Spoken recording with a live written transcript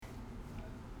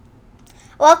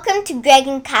Welcome to Greg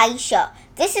and Kai's show.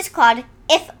 This is called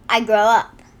If I Grow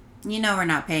Up. You know we're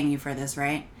not paying you for this,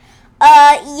 right?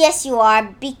 Yes you are,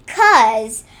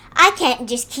 because I can't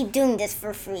just keep doing this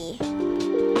for free.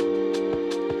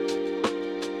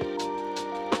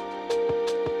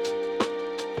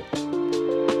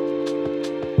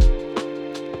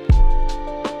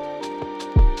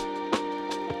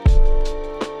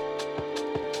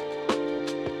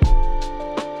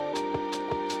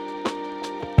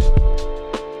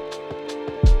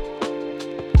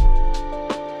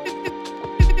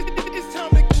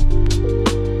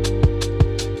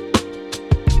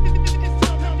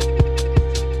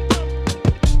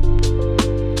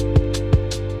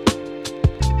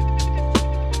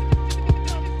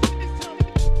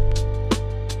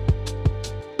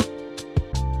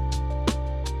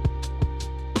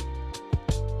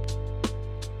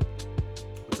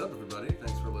 What's up, everybody?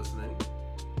 Thanks for listening.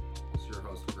 It's your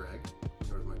host, Greg. I'm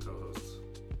here with my co-hosts.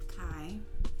 Kai.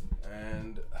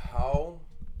 And how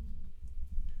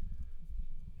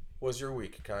was your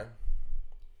week, Kai?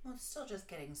 Well, it's still just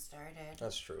getting started.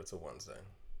 That's true. It's a Wednesday.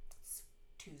 It's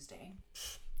Tuesday.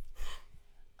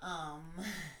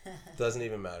 Doesn't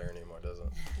even matter anymore, does it?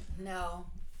 No,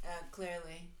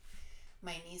 clearly.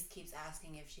 My niece keeps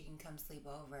asking if she can come sleep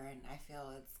over, and I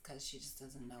feel it's because she just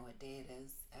doesn't know what day it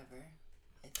is, ever.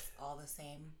 It's all the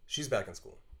same. She's back in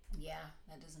school. Yeah,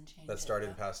 that doesn't change. That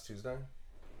started past Tuesday?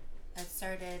 That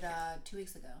started 2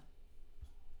 weeks ago.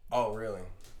 Oh, really?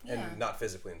 Yeah. And not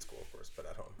physically in school, of course, but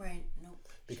at home. Right, nope.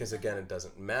 Because, again, it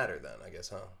doesn't matter then, I guess,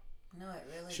 huh? No, it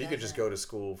really She doesn't. could just go to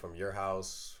school from your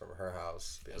house, from her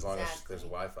house, as long as there's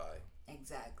Wi-Fi.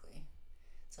 Exactly.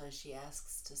 So she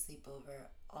asks to sleep over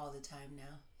all the time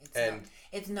now.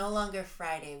 It's no longer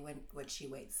Friday what she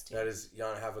waits to. That is,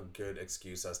 Yana have a good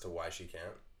excuse as to why she can't.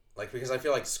 Like, because I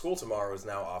feel like school tomorrow is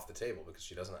now off the table because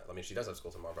she doesn't. I mean, she does have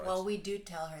school tomorrow. But we do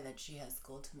tell her that she has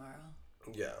school tomorrow.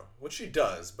 Yeah, which she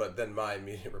does, but then my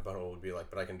immediate rebuttal would be like,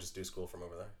 but I can just do school from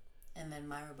over there. And then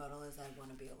my rebuttal is I want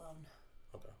to be alone.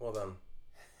 Okay, well then,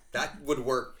 that would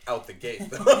work out the gate,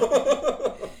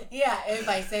 though. Yeah, if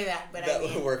I say that, but that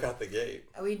would work out the gate.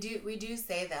 We do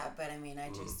say that, but I mean, I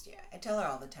just I tell her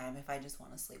all the time if I just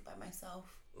want to sleep by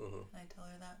myself. Mm-hmm. I tell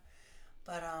her that,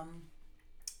 but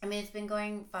I mean, it's been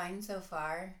going fine so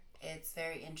far. It's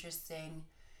very interesting.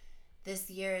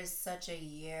 This year is such a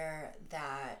year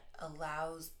that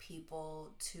allows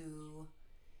people to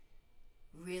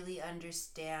really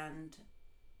understand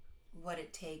what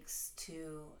it takes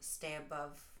to stay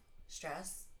above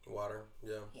stress. Water,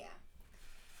 yeah. Yeah.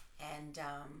 And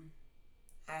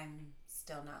I'm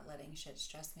still not letting shit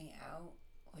stress me out,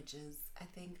 which is, I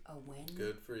think, a win.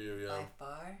 Good for you, yeah. By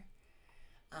far.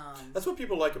 That's what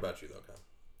people like about you, though, Ken.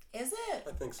 Is it?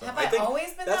 I think so. Have I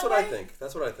always been that way? That's what I think.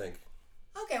 That's what I think.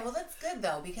 Okay, well, that's good,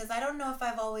 though, because I don't know if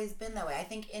I've always been that way. I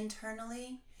think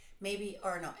internally,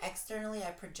 externally,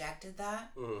 I projected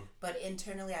that, but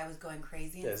internally, I was going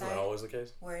crazy inside. Yeah, isn't that always the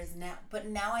case? But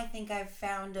now I think I've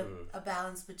found a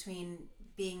balance between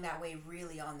being that way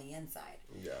really on the inside.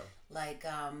 Yeah. Like,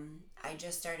 I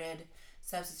just started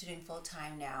substituting full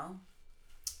time now,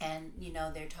 and,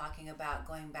 they're talking about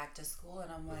going back to school,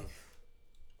 and I'm like,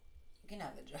 you can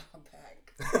have the job back.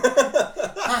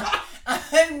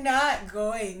 I'm not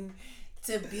going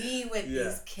to be with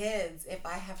these kids if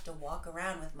I have to walk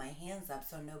around with my hands up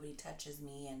so nobody touches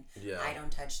me and I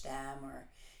don't touch them, or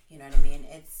you know what I mean.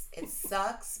 It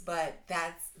sucks, but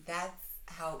that's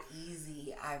how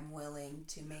easy I'm willing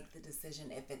to make the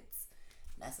decision if it's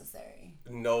necessary.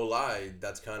 No lie,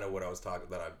 that's kind of what I was talking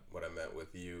what I meant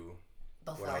with you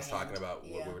beforehand. When I was talking about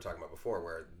what we were talking about before,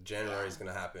 where January is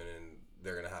going to happen and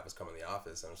they're going to have us come in the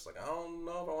office. And I'm just like, I don't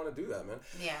know if I want to do that, man.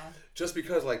 Yeah. Just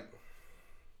because, like,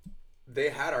 they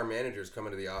had our managers come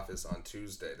into the office on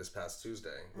this past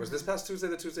Tuesday. Was this past Tuesday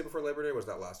the Tuesday before Labor Day, or was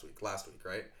that last week? Last week,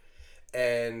 right?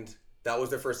 And that was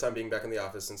their first time being back in the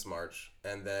office since March.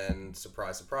 And then,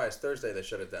 surprise, surprise, Thursday they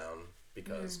shut it down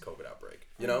because COVID outbreak.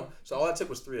 You know? So all that took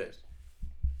was 3 days.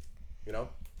 You know?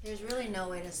 There's really no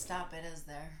way to stop it, is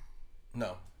there?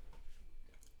 No.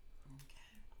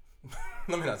 Okay.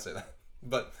 Let me not say that.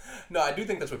 But, no, I do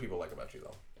think that's what people like about you,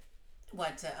 though.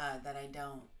 What, that I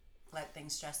don't let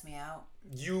things stress me out?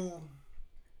 You,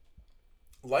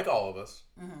 like all of us,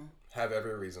 have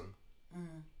every reason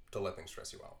to let things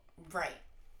stress you out. Right.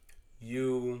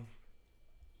 You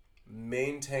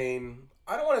maintain,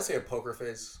 I don't want to say a poker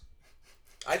face.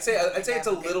 I'd say it's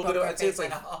a little bit of, I'd say it's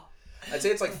like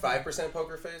 5%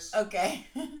 poker face. Okay.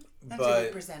 That's a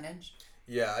good percentage.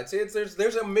 Yeah, I'd say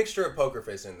there's a mixture of poker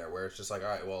face in there where it's just like, all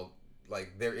right, well,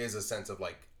 like there is a sense of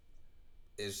like,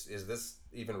 is this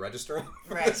even registering?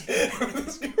 Right.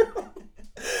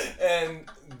 And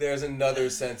there's another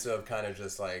sense of kind of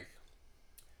just like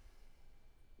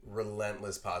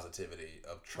relentless positivity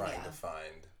of trying to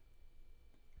find,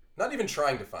 not even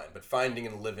trying to find, but finding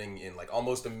and living in like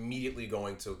almost immediately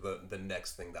going to the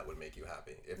next thing that would make you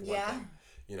happy. If one thing,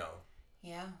 you know.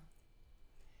 Yeah.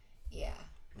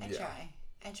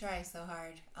 I try so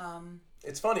hard.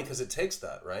 It's funny because it takes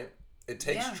that, right? It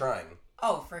takes trying.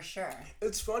 Oh, for sure.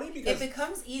 It's funny because it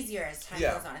becomes easier as time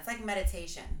goes on. It's like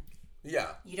meditation. Yeah.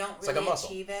 You don't really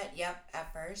achieve it,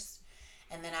 at first.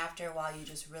 And then after a while, you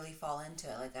just really fall into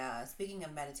it. Like, speaking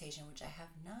of meditation, which I have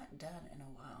not done in a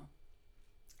while,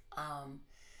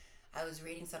 I was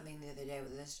reading something the other day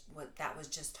that was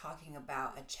just talking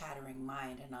about a chattering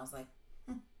mind. And I was like,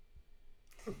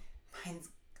 mine's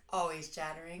always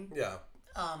chattering. Yeah.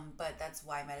 But that's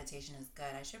why meditation is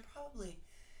good. I should probably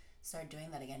start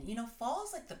doing that again. You know, fall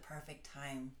is like the perfect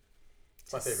time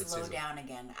to slow season. Down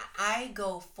again. I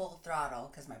go full throttle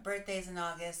because my birthday's in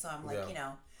August, so I'm like,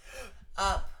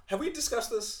 up. Have we discussed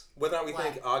this? Whether or not we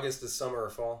think August is summer or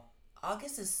fall?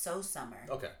 August is so summer.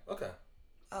 Okay.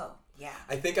 Oh, yeah.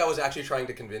 I think I was actually trying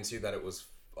to convince you that it was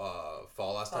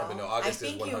fall last time, but no, August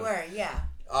is 100%. I think you were, yeah.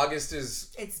 August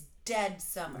is... It's dead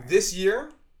summer. This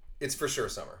year, it's for sure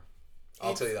summer.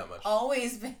 I'll tell you that much. It's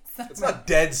always been summer. It's not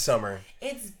dead summer.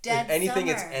 It's dead if anything,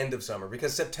 summer. It's end of summer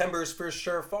because September is for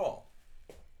sure fall.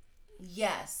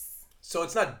 Yes. So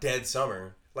it's not dead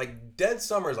summer. Like, dead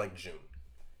summer is like June.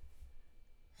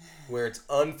 Where it's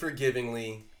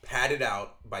unforgivingly padded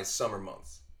out by summer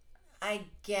months. I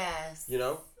guess. You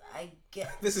know? I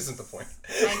guess. This isn't the point.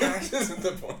 I know. This isn't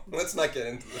the point. Let's not get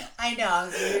into this. I know. I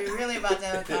was really about to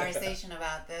have a conversation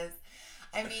about this.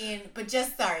 I mean, but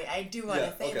just sorry. I do want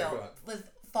to say, though, with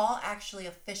fall actually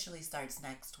officially starts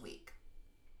next week.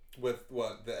 With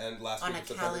what? The end last week of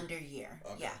September? On a calendar year.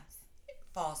 Okay. Yes.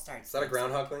 Fall starts. Is that a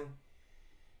groundhog thing?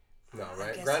 No,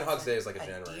 right? Groundhog's Day is like a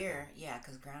January. Deer, yeah,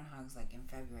 because groundhog's like in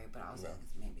February, but I was like,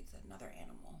 maybe it's another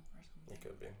animal or something. It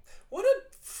could be. What a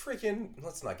freaking!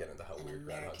 Let's not get into how weird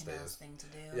Groundhog's Day is. Thing to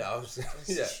do. Yeah, I was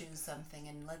just choose something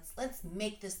and let's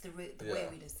make this the way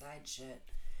we decide shit.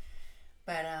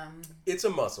 But it's a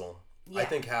muscle. Yeah. I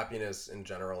think happiness in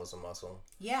general is a muscle.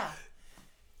 Yeah.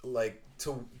 Like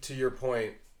to your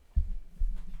point,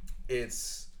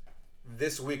 it's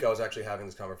this week I was actually having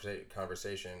this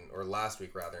conversation, or last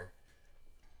week rather.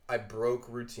 I broke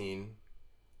routine,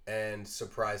 and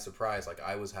surprise, like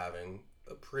I was having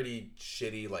a pretty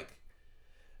shitty, like,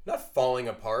 not falling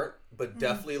apart, but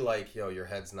definitely like,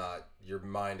 your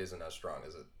mind isn't as strong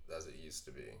as it used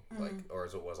to be, like, or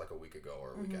as it was like a week ago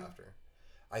or a week after.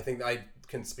 I think I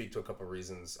can speak to a couple of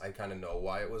reasons. I kind of know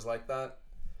why it was like that,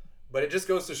 but it just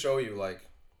goes to show you, like,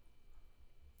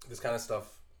 this kind of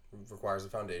stuff requires a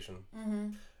foundation.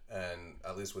 And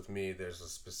at least with me, there's a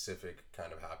specific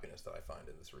kind of happiness that I find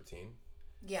in this routine.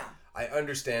 Yeah. I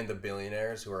understand the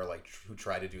billionaires who are like, who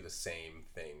try to do the same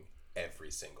thing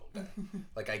every single day.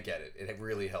 Like, I get it. It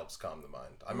really helps calm the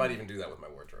mind. I might even do that with my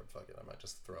wardrobe. Fuck it. I might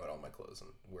just throw out all my clothes and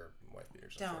wear wife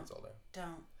beaters and shorts all day.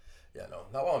 Don't. Yeah, no.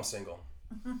 Not while I'm single.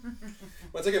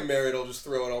 Once I get married, I'll just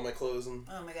throw out all my clothes and...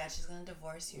 Oh my God, she's going to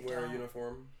divorce you. Wear a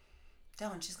uniform.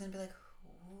 Don't. She's going to be like,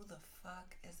 who the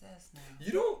fuck is this now?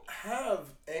 You don't have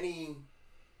any...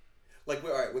 Like,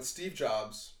 all right, with Steve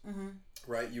Jobs,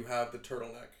 right, you have the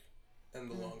turtleneck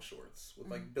and the long shorts. With,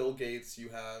 like, Bill Gates, you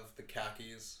have the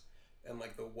khakis and,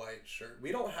 like, the white shirt.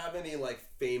 We don't have any, like,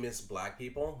 famous black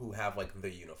people who have, like,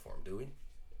 the uniform, do we?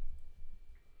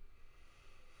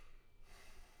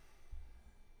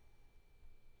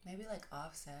 Maybe, like,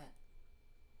 Offset.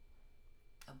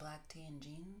 A black tee and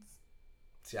jeans?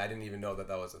 See, I didn't even know that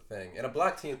was a thing. And a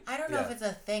black tee... I don't know if it's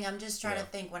a thing. I'm just trying to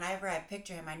think. Whenever I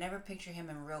picture him, I never picture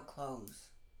him in real clothes.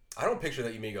 I don't picture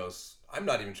the Amigos. I'm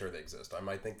not even sure they exist. I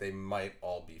might think they might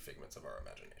all be figments of our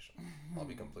imagination. I'll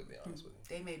be completely honest with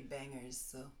you. They made bangers,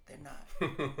 so they're not.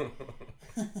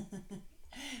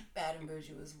 Bad and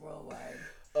Bougie was worldwide.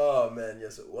 Oh, man.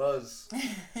 Yes, it was.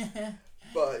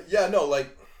 But, yeah, no,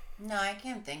 like... No, I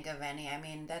can't think of any. I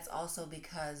mean, that's also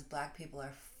because black people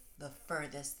are the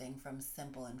furthest thing from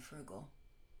simple and frugal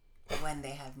when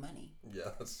they have money. Yeah,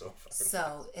 that's so fucking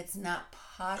So it's not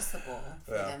possible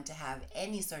for them to have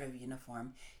any sort of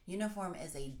uniform. Uniform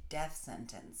is a death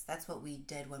sentence. That's what we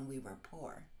did when we were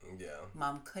poor. Yeah.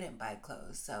 Mom couldn't buy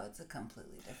clothes, so it's a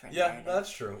completely different narrative.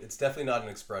 That's true. It's definitely not an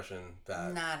expression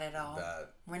that... Not at all.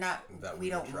 We're not...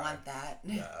 we don't want that.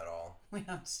 Yeah, at all. We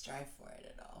don't strive for it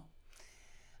at all.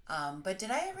 But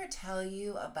did I ever tell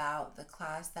you about the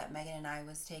class that Megan and I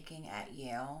was taking at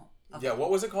Yale? Okay. Yeah,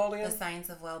 what was it called again? The Science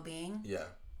of Well-Being. Yeah.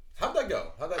 How'd that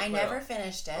go? I never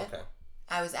finished it. Okay.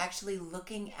 I was actually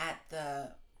looking at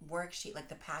the worksheet, like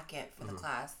the packet for the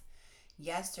class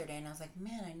yesterday, and I was like,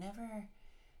 man, I never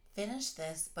finished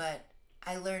this, but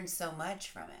I learned so much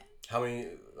from it. How many?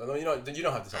 No, you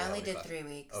don't have to tell me. I only did classes. 3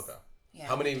 weeks. Okay. Yeah.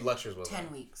 How many lectures was 10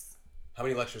 that? weeks. How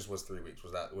many lectures was 3 weeks?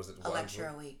 Was it a lecture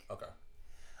a week? Okay.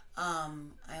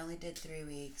 I only did 3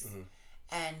 weeks.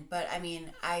 But I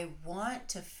mean, I want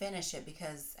to finish it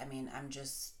because I mean, I'm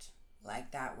just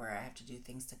like that where I have to do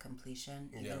things to completion,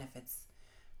 even if it's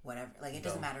whatever. Like it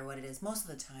doesn't matter what it is. Most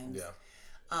of the times.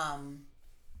 Yeah.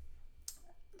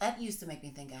 That used to make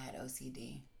me think I had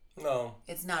OCD. No.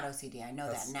 It's not OCD. I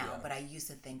know that now, but I used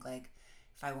to think like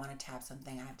if I want to tap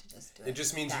something, I have to just do it. It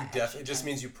just means it just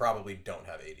means you probably don't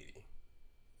have ADD.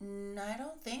 I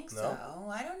don't think so.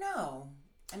 I don't know.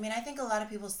 I mean, I think a lot of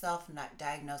people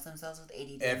self-diagnose themselves with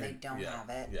ADD and they don't have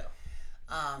it. Yeah.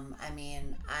 I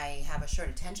mean, I have a short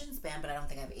attention span, but I don't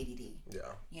think I have ADD. Yeah.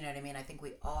 You know what I mean? I think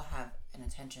we all have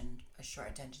a short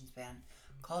attention span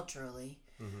culturally,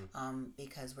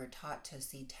 because we're taught to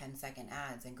see 10-second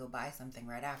ads and go buy something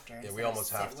right after. Yeah, we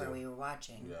almost have to. Where we were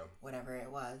watching, whatever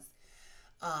it was.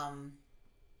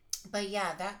 But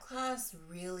yeah, that class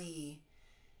really...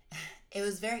 It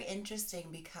was very interesting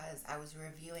because I was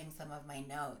reviewing some of my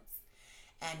notes,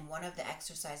 and one of the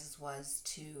exercises was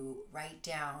to write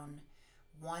down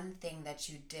one thing that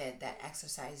you did that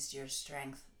exercised your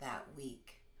strength that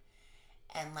week.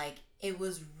 And like it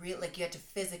was real, like you had to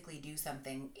physically do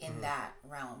something in that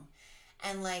realm.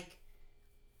 And like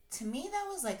to me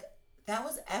that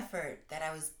was effort that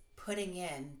I was putting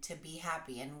in to be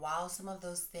happy. And while some of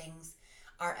those things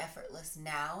are effortless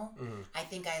now, I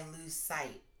think I lose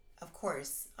sight, of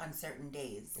course, on certain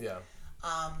days. Yeah.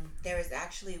 There was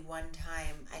actually one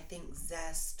time, I think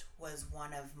zest was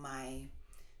one of my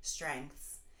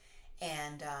strengths.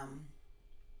 And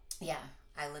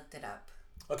I looked it up.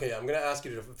 Okay, yeah, I'm going to ask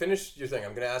you to finish your thing.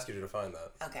 I'm going to ask you to define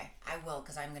that. Okay, I will,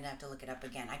 because I'm going to have to look it up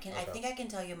again. I think I can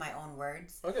tell you my own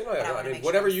words. Okay, no, yeah, I mean,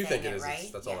 whatever you think it is, right?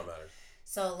 That's all that matters.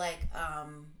 So, like,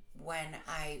 when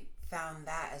I found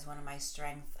that as one of my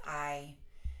strengths, I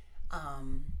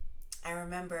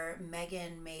remember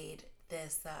Megan made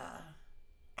this,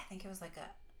 I think it was like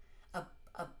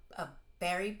a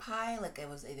berry pie, like it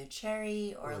was either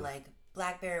cherry or like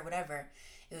blackberry or whatever.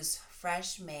 It was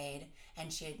fresh made,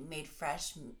 and she had made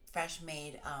fresh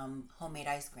made homemade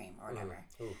ice cream or whatever.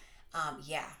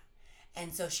 Yeah.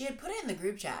 And so she had put it in the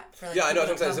group chat for like I know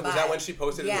what I'm saying. Was that when she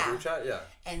posted it in the group chat? Yeah.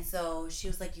 And so she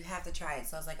was like, you have to try it.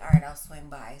 So I was like, all right, I'll swing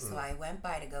by. So I went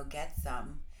by to go get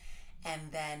some. And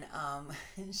then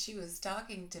she was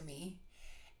talking to me,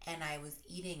 and I was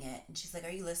eating it. And she's like,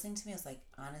 are you listening to me? I was like,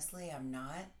 honestly, I'm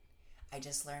not. I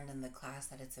just learned in the class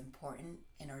that it's important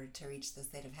in order to reach the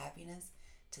state of happiness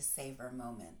to savor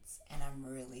moments. And I'm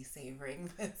really savoring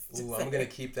this. Ooh, I'm going to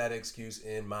keep that excuse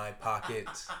in my pocket.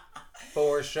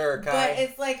 For sure, Kai. But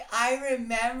it's like, I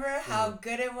remember how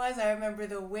good it was. I remember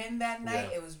the wind that night.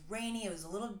 Yeah. It was rainy. It was a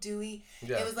little dewy.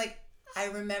 Yeah. It was like, I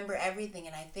remember everything.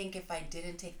 And I think if I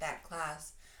didn't take that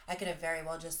class, I could have very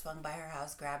well just swung by her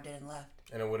house, grabbed it, and left.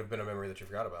 And it would have been a memory that you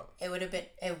forgot about. It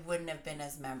wouldn't have been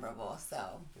as memorable.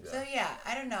 So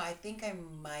I don't know. I think I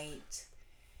might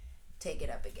take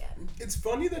it up again. It's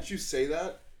funny that you say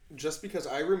that, just because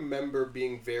I remember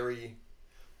being very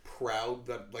proud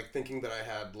that, like, thinking that I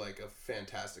had like a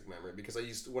fantastic memory, because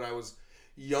when I was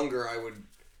younger, I would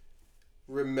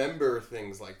remember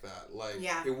things like that. Like,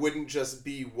 it wouldn't just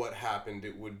be what happened,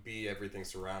 it would be everything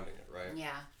surrounding it, right?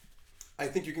 Yeah. I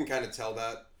think you can kind of tell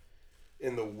that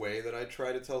in the way that I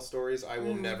try to tell stories. I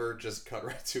will never just cut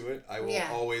right to it. I will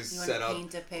always set up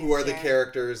who are the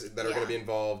characters that are going to be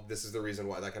involved. This is the reason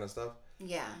why, that kind of stuff.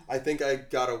 Yeah. I think I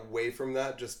got away from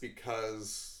that just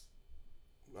because,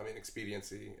 I mean,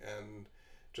 expediency, and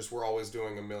just we're always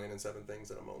doing 1,000,007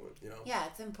 things at a moment, you know? Yeah,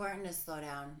 it's important to slow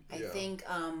down. I think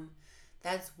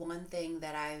that's one thing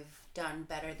that I've done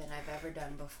better than I've ever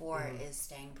done before is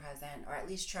staying present, or at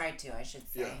least tried to, I should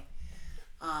say.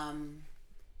 Yeah.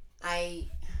 I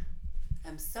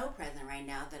am so present right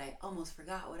now that I almost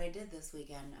forgot what I did this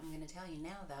weekend. I'm going to tell you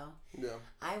now, though. Yeah.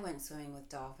 I went swimming with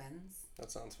dolphins. That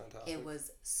sounds fantastic. It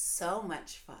was so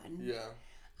much fun. Yeah.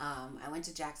 I went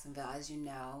to Jacksonville, as you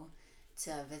know,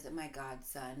 to visit my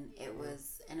godson. It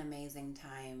was an amazing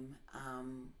time,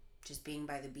 just being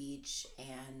by the beach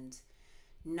and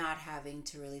not having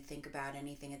to really think about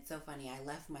anything. It's so funny. I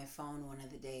left my phone one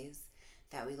of the days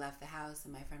that we left the house,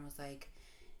 and my friend was like,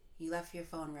 you left your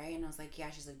phone, right? And I was like,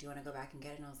 yeah. She's like, do you want to go back and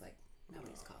get it? And I was like,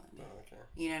 nobody's calling me. Okay.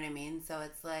 You know what I mean? So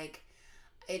it's like,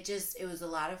 it was a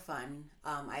lot of fun.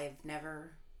 I've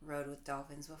never rode with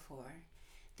dolphins before.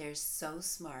 They're so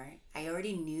smart. I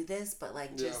already knew this, but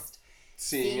like just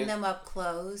seeing them up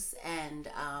close, and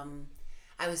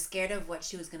I was scared of what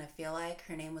she was going to feel like.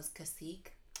 Her name was Cacique.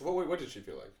 What did she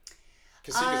feel like?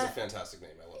 Cacique is a fantastic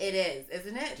name. I love it. It is,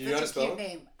 isn't it? Do you know how to spell it?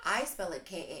 Name. I spell it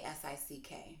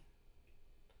Kasick.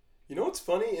 You know what's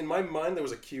funny? In my mind, there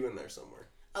was a Q in there somewhere.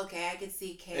 Okay, I could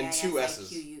see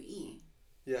Kasique.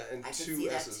 Yeah, and I could two see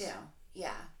S's. That too.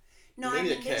 Yeah. No,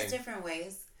 Maybe I mean, there's different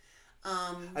ways.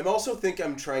 I also think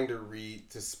I'm trying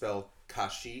to spell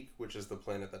Kashyyyk, which is the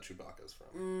planet that Chewbacca's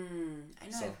from. I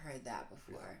know I've heard that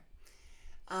before.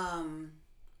 Yeah.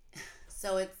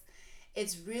 So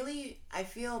it's really, I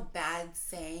feel bad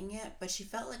saying it, but she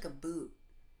felt like a boot.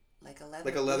 Like a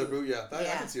leather boot, yeah. I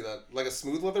can see that. Like a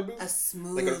smooth leather boot? A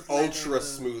smooth like an ultra boot.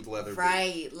 Smooth leather boot.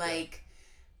 Right. Like,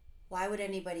 why would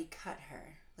anybody cut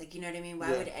her? Like, you know what I mean?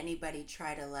 Why would anybody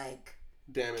try to, like,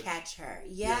 damage, catch her?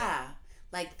 Yeah.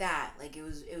 Like that. Like, it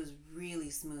was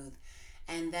really smooth.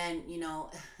 And then, you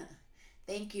know,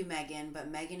 thank you, Megan,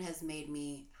 but Megan has made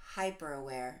me hyper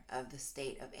aware of the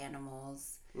state of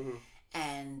animals. Mm-hmm.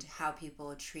 And how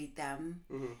people treat them.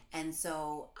 Mm-hmm. And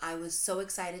so I was so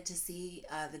excited to see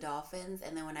the dolphins.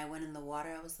 And then when I went in the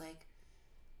water, I was like,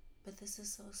 but this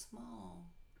is so small.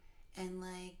 And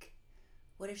like,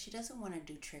 what if she doesn't want to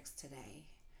do tricks today?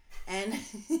 And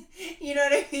you know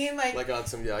what I mean? Like on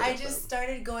some, I just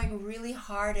started going really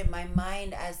hard in my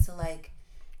mind as to like,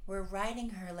 we're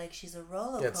riding her like she's a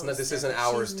roller coaster. Yeah, this isn't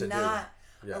ours to do. She's not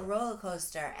a roller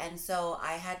coaster. And so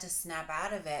I had to snap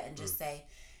out of it and just say,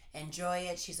 enjoy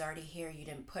it. She's already here. You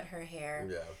didn't put her here.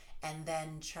 Yeah. And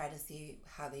then try to see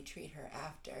how they treat her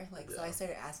after. So I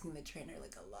started asking the trainer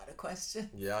like a lot of questions.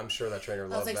 Yeah, I'm sure that trainer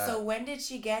loved that. I was like, so when did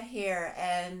she get here?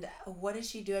 And what does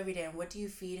she do every day? And what do you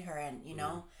feed her? And, you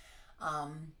know, I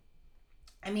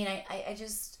mean, I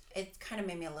just, it kind of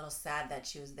made me a little sad that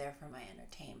she was there for my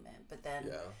entertainment. But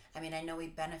then, I mean, I know we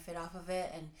benefit off of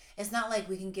it. And it's not like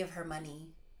we can give her money.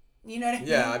 You know what I mean?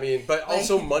 Yeah, I mean, but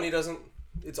also money doesn't.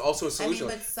 It's also a solution. I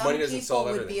mean, but some people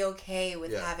would be okay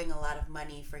with having a lot of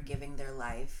money for giving their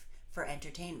life for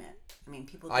entertainment. I mean,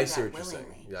 people do that willingly. You're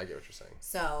saying. Yeah, I get what you're saying.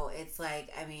 So it's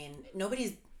like, I mean,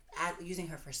 nobody's using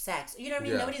her for sex. You know what I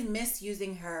mean? Yeah. Nobody's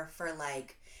misusing her for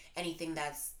like anything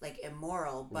that's like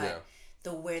immoral. But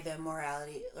where the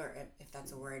morality, or if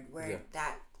that's a word, where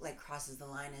that like crosses the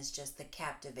line is just the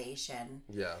captivation.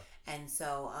 Yeah. And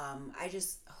so I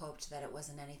just hoped that it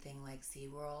wasn't anything like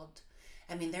SeaWorld.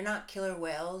 I mean, they're not killer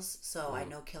whales, so I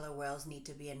know killer whales need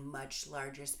to be in much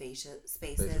larger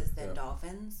spaces than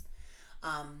dolphins.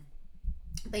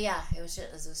 But yeah, it was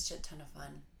a shit ton of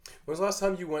fun. When was the last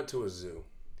time you went to a zoo?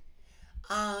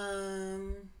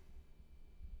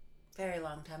 Very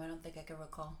long time. I don't think I can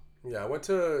recall. Yeah, I went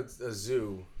to a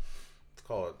zoo, let's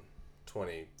call it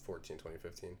 2014,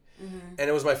 2015. Mm-hmm. And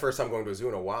it was my first time going to a zoo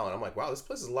in a while, and I'm like, wow, this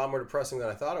place is a lot more depressing than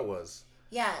I thought it was.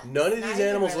 Yeah. None of these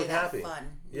animals look happy. Fun.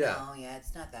 Yeah. No,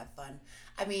 it's not that fun.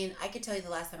 I mean, I could tell you the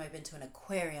last time I've been to an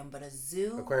aquarium, but a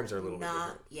zoo. Aquariums are a little bit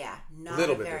different. Yeah, not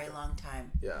a very long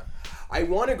time. Yeah. I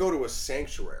want to go to a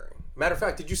sanctuary. Matter of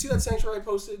fact, did you see that sanctuary I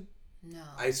posted? No.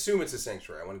 I assume it's a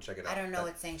sanctuary. I want to check it out. I don't know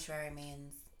what sanctuary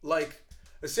means. Like,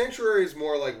 a sanctuary is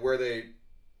more like where they...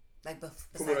 Like,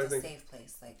 besides a safe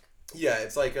place, like... Yeah,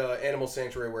 it's like an animal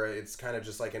sanctuary where it's kind of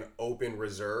just like an open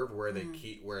reserve where they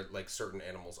keep, where like certain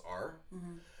animals are.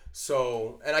 Mm-hmm.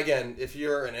 So, and again, if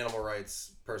you're an animal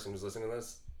rights person who's listening to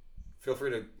this, feel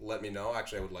free to let me know.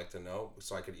 Actually, I would like to know,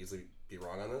 so I could easily be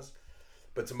wrong on this.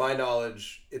 But to my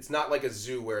knowledge, it's not like a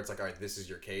zoo where it's like, all right, this is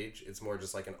your cage. It's more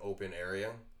just like an open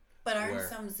area. But aren't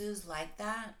some zoos like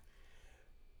that?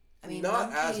 I mean,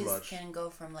 not monkeys as much. Can go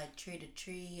from like tree to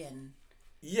tree and...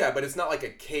 Yeah, but it's not like a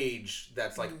cage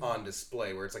that's like on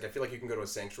display where it's like, I feel like you can go to a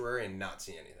sanctuary and not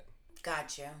see anything.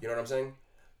 Gotcha. You know what I'm saying?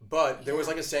 But there was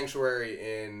like a sanctuary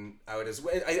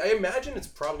I imagine it's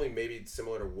probably maybe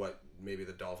similar to what maybe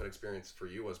the dolphin experience for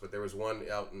you was, but there was one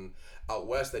out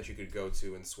west that you could go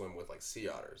to and swim with like sea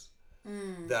otters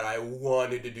that I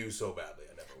wanted to do so badly.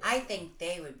 I never went. I think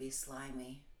they would be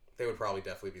slimy. They would probably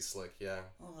definitely be slick, yeah.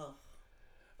 Ugh.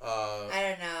 I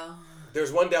don't know.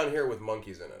 There's one down here with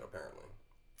monkeys in it, apparently.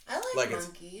 I like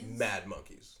monkeys. It's mad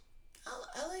monkeys.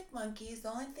 I like monkeys.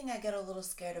 The only thing I get a little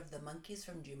scared of the monkeys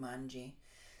from Jumanji.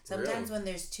 Sometimes when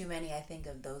there's too many, I think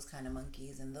of those kind of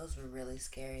monkeys, and those were really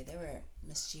scary. They were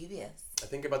mischievous. I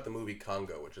think about the movie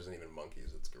Congo, which isn't even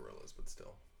monkeys, it's gorillas, but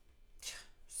still.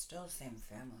 Still the same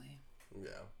family.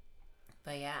 Yeah.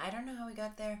 But yeah, I don't know how we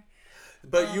got there.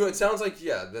 But it sounds like,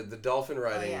 the dolphin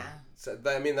riding. Oh, yeah. So,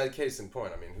 I mean, that case in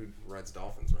point. I mean, who rides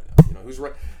dolphins right now? You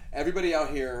know, everybody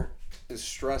out here is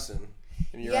stressing,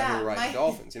 and you're out here riding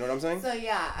dolphins. You know what I'm saying? So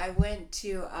yeah, I went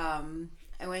to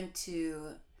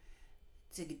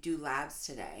do labs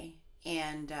today,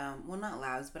 and well, not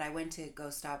labs, but I went to go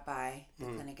stop by the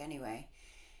clinic anyway,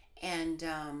 And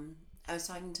I was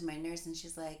talking to my nurse, and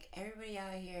she's like, everybody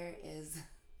out here is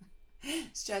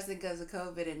stressing because of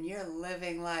COVID, and you're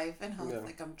living life. And I was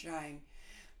like, I'm trying.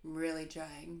 I'm really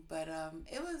trying. But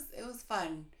it was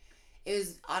fun. It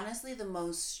was honestly the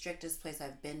most strictest place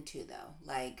I've been to, though.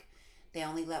 Like, they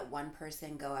only let one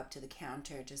person go up to the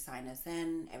counter to sign us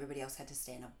in. Everybody else had to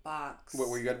stay in a box.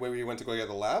 Where you went to go get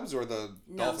the labs or the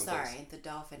dolphin place? The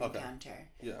dolphin encounter.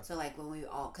 Yeah. So like when we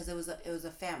all, because it was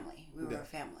a family. We were a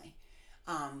family,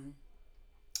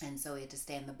 and so we had to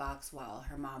stay in the box while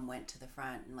her mom went to the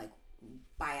front, and like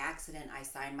by accident I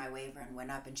signed my waiver and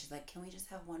went up, and she's like, "Can we just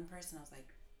have one person?" I was like,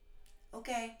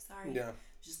 "Okay, sorry." Yeah.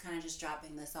 Just kind of just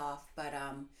dropping this off, but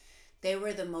they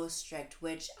were the most strict,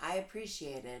 which I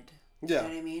appreciated. Yeah. You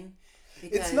know what I mean?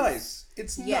 Because, it's nice.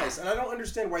 It's nice. And I don't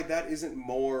understand why that isn't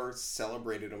more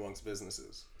celebrated amongst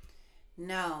businesses.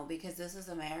 No, because this is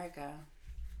America.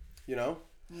 You know?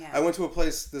 Yeah. I went to a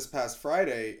place this past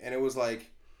Friday, and it was like,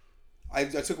 I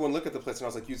took one look at the place, and I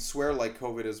was like, you'd swear like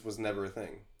COVID was never a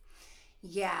thing.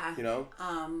 Yeah. You know?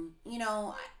 You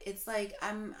know, it's like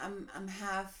I'm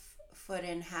half foot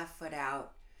in, half foot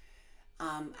out.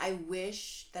 I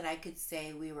wish that I could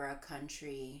say we were a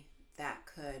country that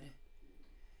could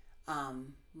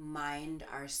mind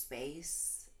our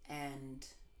space and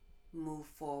move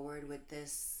forward with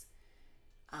this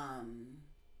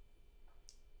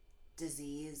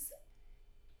disease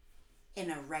in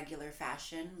a regular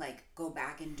fashion, like go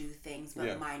back and do things,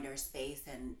 but mind our space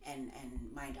and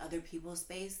mind other people's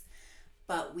space.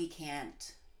 But we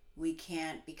can't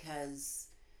because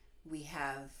we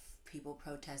have people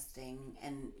protesting,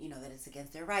 and you know that it's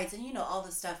against their rights, and you know all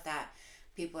the stuff that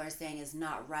people are saying is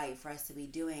not right for us to be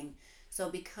doing. So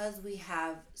because we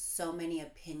have so many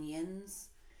opinions,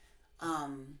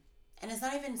 and it's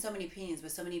not even so many opinions,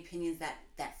 but so many opinions that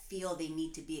feel they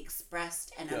need to be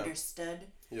expressed and understood,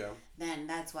 then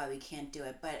that's why we can't do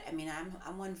it. But I mean,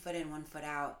 I'm 1 foot in, 1 foot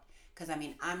out, because I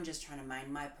mean, I'm just trying to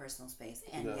mind my personal space,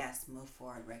 and yes, move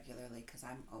forward regularly, because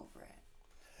I'm over it.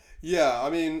 Yeah, I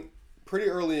mean, pretty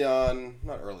early on,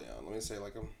 not early on, let me say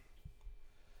like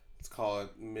let's call it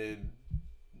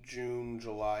mid-June,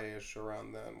 July-ish,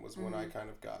 around then was when I kind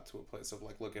of got to a place of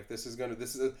like, look, if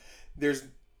there's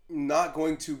not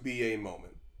going to be a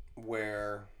moment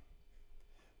where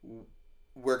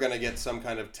we're going to get some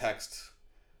kind of text,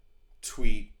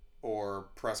 tweet, or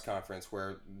press conference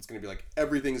where it's going to be like,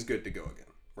 everything's good to go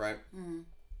again, right? Mm-hmm.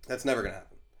 That's never going to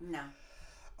happen. No.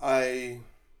 I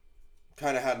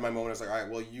kind of had my moment. I was like, all right,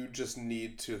 well, you just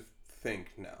need to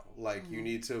think now. Like, you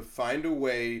need to find a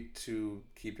way to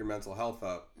keep your mental health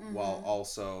up while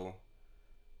also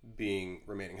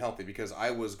remaining healthy, because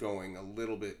I was going a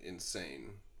little bit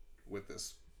insane with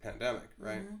this pandemic,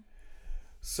 right?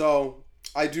 So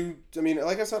I mean,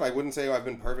 like I said, I wouldn't say I've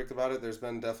been perfect about it. There's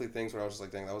been definitely things where I was just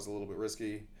like, dang, that was a little bit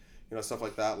risky, you know, stuff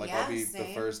like that. Like, I'll be the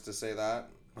first to say that.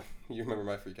 You remember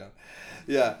my freak out.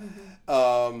 Yeah.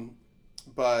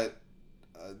 But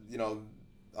you know,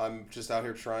 I'm just out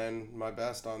here trying my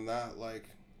best on that. Like,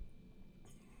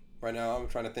 right now I'm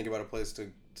trying to think about a place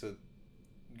to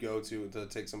go to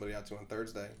take somebody out to on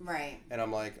Thursday. Right. And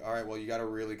I'm like, all right, well, you got to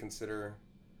really consider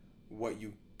what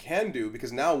you can do,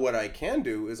 because now what I can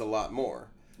do is a lot more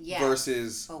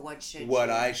versus what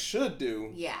I should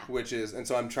do. Yeah. Which is, and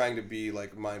so I'm trying to be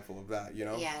like mindful of that, you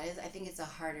know? Yeah, it is. I think it's a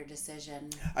harder decision.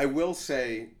 I will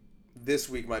say this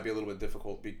week might be a little bit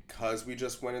difficult because we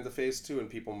just went into phase 2 and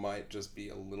people might just be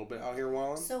a little bit out here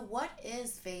wilding. So what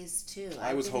is phase 2?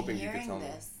 I was hoping you could tell me.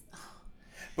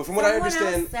 But from what I understand,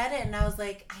 someone else said it, and I was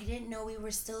like, I didn't know we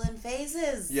were still in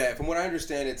phases. Yeah, from what I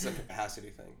understand, it's a capacity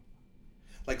thing.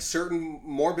 Like,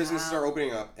 more businesses are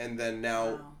opening up, and then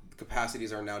now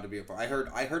capacities are now to be a part.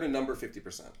 I heard a number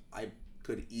 50%. I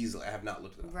have not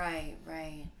looked it up. Right.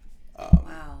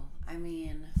 Wow. I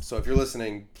mean, so if you're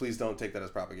listening, please don't take that as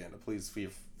propaganda. Please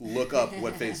look up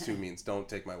what phase 2 means. Don't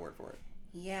take my word for it.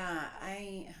 Yeah,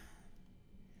 I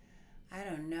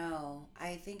don't know.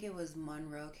 I think it was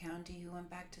Monroe County who went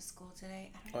back to school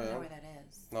today. I don't even know where that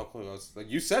is. No clue. I was, like,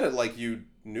 you said it like you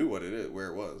knew what it is, where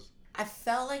it was. I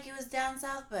felt like it was down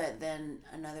south, but then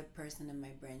another person in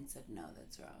my brain said, no,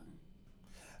 that's wrong.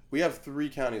 We have 3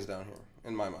 counties down here,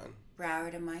 in my mind.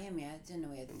 Broward and Miami. I didn't know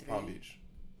we had 3. Palm Beach.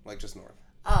 Like, just north.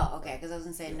 Oh, okay, because I was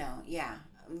going to say no. Yeah,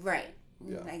 right.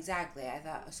 Yeah. Exactly. I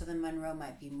thought, so then Monroe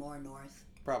might be more north.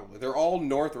 Probably. They're all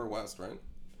north or west, right?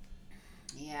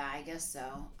 Yeah, I guess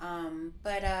so.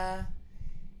 But,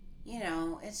 you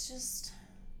know, it's just,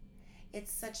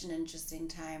 it's such an interesting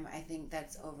time. I think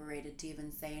that's overrated to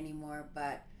even say anymore.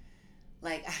 But,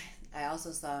 like, I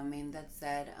also saw a meme that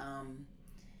said,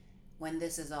 when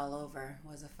this is all over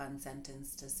was a fun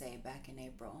sentence to say back in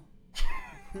April.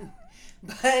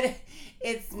 But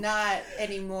it's not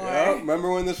anymore. Yeah,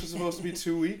 remember when this was supposed to be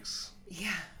 2 weeks?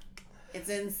 Yeah. It's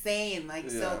insane. Like,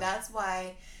 so that's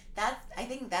why, I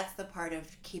think that's the part of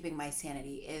keeping my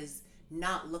sanity is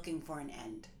not looking for an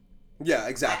end. Yeah,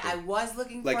 exactly. I was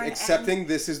looking for an end. Like, accepting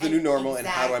this is the new normal and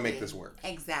how do I make this work?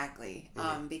 Exactly.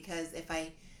 Because if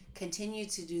I continue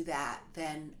to do that,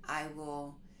 then I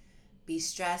will be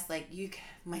stressed. Like,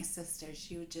 my sister,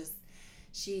 she would just,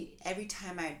 every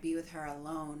time I'd be with her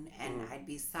alone and I'd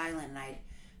be silent and I'd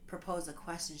propose a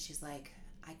question, she's like,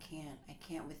 I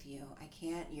can't with you. I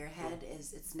can't. Your head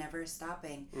it's never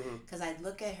stopping. Because I'd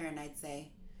look at her and I'd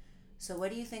say, so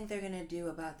what do you think they're going to do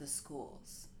about the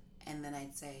schools? And then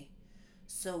I'd say,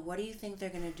 so what do you think they're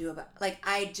going to do about, like,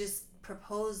 I just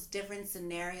proposed different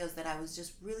scenarios that I was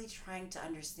just really trying to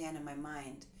understand in my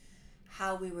mind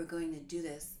how we were going to do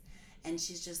this. And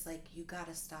she's just like, you got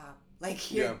to stop.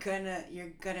 Like, you're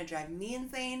gonna drive me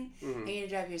insane and you're going to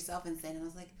drive yourself insane. And I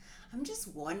was like, I'm just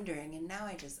wondering. And now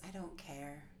I don't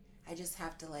care. I just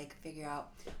have to, like, figure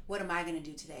out, what am I going to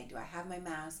do today? Do I have my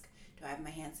mask? Do I have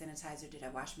my hand sanitizer? Did I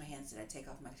wash my hands? Did I take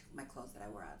off my clothes that I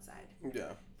wore outside?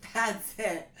 Yeah. That's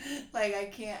it. Like, I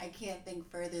can't think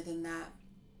further than that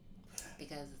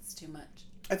because it's too much.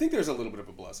 I think there's a little bit of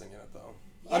a blessing in it, though.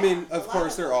 Yeah, I mean, of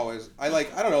course, there always... I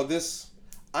don't know,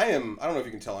 I don't know if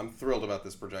you can tell, I'm thrilled about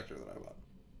this projector that I bought,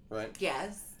 right?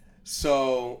 Yes.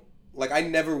 So, like,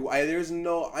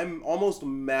 I'm almost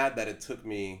mad that it took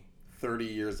me 30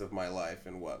 years of my life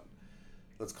and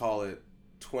let's call it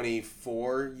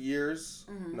 24 years?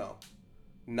 No.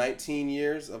 19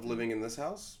 years of living in this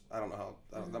house? I don't know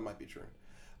how, that might be true.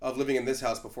 Of living in this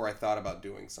house before I thought about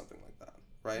doing something like that,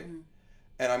 right?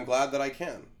 And I'm glad that I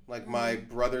can. Like, my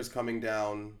brother's coming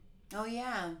down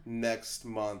next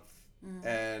month.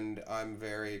 And I'm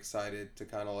very excited to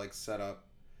kind of, like, set up,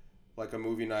 like, a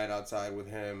movie night outside with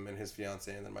him and his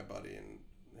fiance and then my buddy and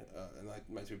like,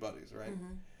 my two buddies, right?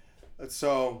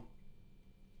 So,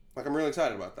 like, I'm really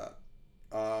excited about that.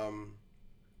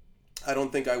 I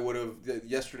don't think I would have...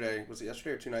 Yesterday, was it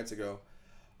yesterday or 2 nights ago,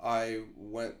 I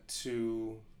went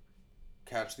to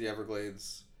catch the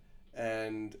Everglades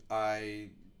and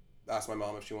I asked my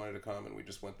mom if she wanted to come and we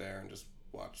just went there and just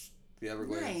watched the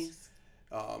Everglades. Nice.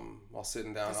 While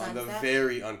sitting down on the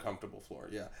very uncomfortable floor.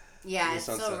 Yeah. Yeah, it's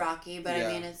so rocky, but I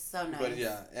mean, it's so nice. But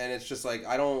yeah, and it's just like,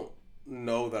 I don't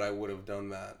know that I would have done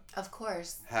that. Of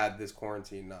course. Had this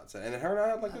quarantine not set. And her and I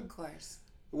had like Of course.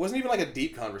 It wasn't even like a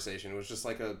deep conversation. It was just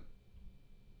like it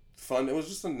was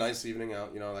just a nice evening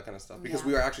out, that kind of stuff. Because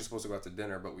we were actually supposed to go out to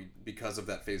dinner, but because of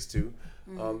that phase 2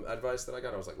 advice that I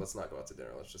got, I was like, let's not go out to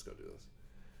dinner. Let's just go do this.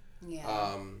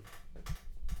 Yeah.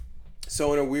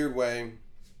 So in a weird way,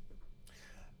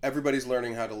 everybody's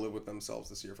learning how to live with themselves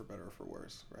this year, for better or for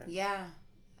worse, right? Yeah,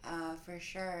 for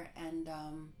sure. And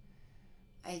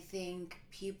I think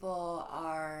people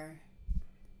are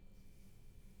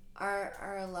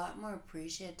a lot more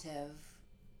appreciative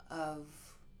of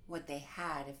what they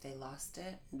had if they lost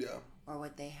it. Yeah. Or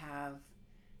what they have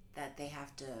that they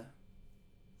have to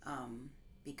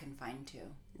be confined to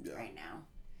right now.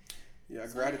 Yeah,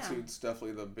 so, gratitude's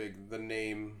definitely the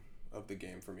name of the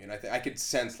game for me, and I could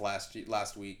sense last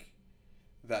week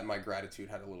that my gratitude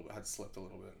had slipped a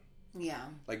little bit. Yeah.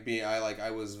 Like it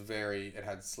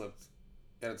had slipped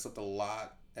a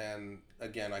lot, and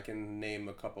again, I can name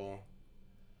a couple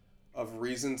of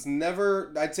reasons.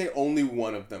 I'd say only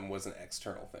one of them was an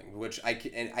external thing, which I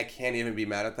can't even be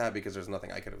mad at that because there's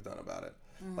nothing I could have done about it.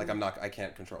 Like, I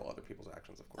can't control other people's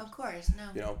actions, of course. Of course,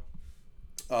 no.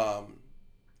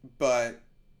 But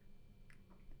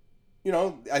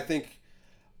I think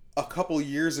a couple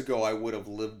years ago I would have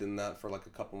lived in that for like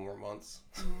a couple more months.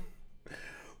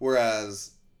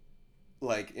 Whereas,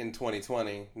 like, in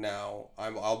 2020 now,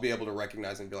 I'll be able to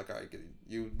recognize and be like, all right,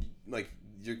 you're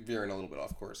veering a little bit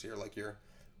off course here. Like,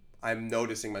 I'm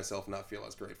noticing myself not feel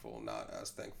as grateful, not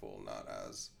as thankful, not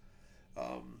as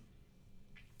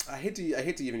I hate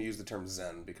to even use the term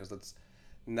Zen because that's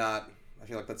not. I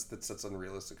feel like that's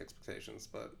unrealistic expectations,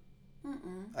 but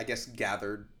I guess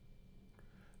gathered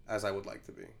as I would like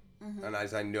to be, and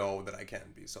as I know that I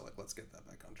can be. So, like, let's get that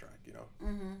back on track,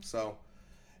 So,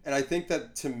 and I think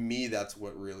that to me, that's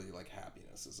what really, like,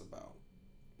 happiness is about.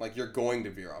 Like, you're going to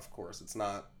veer off course. It's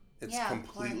not. It's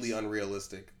completely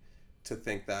unrealistic to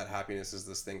think that happiness is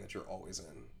this thing that you're always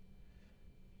in.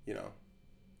 Yeah.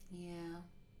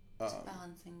 It's a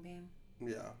balancing beam.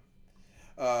 Yeah.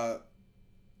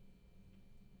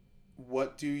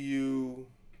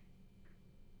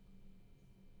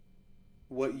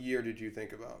 What year did you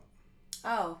think about?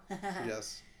 Oh.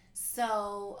 Yes.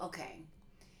 So, okay.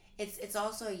 It's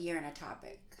also a year and a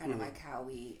topic, kind of like how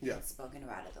we had spoken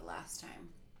about it the last time.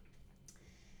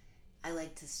 I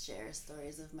like to share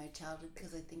stories of my childhood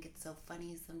because I think it's so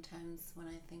funny sometimes when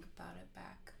I think about it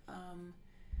back.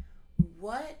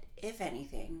 What, if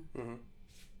anything,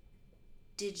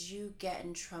 did you get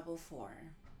in trouble for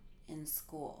in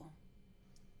school?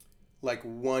 Like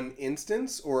one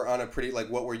instance, or on a pretty, like,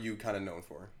 what were you kind of known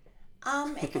for?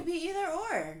 It could be either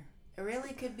or. It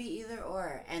really could be either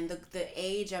or. And the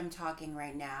age I'm talking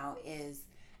right now is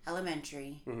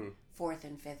elementary, 4th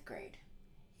and 5th grade.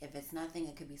 If it's nothing,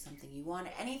 it could be something you want.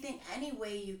 Anything, any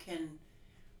way you can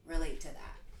relate to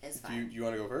that is fine. You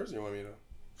want to go first, or you want me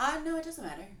to? No, it doesn't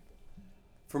matter.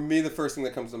 For me, the first thing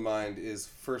that comes to mind is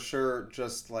for sure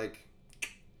just like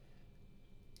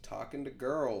talking to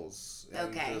girls.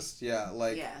 And just,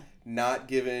 not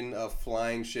giving a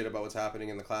flying shit about what's happening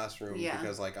in the classroom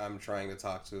because, like, I'm trying to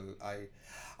talk to, I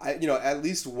at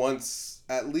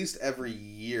least every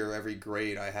year, every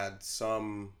grade, I had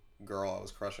some girl I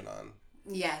was crushing on.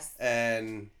 Yes.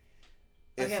 And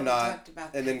if not,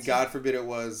 and then God forbid it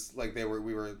was like we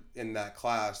were in that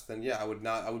class, then I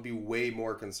would be way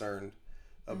more concerned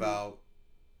about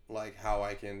like how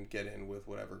I can get in with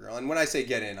whatever girl. And when I say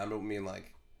get in, I don't mean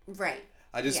like, right.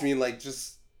 I just mean like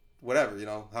just whatever,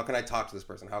 how can I talk to this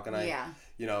person? How can I,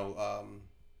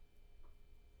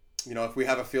 if we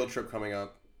have a field trip coming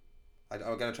up, I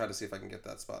gotta try to see if I can get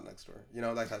that spot next door,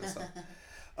 that type of stuff.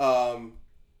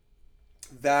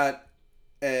 That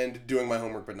and doing my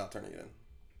homework but not turning it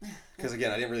in. Because again,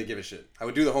 I didn't really give a shit. I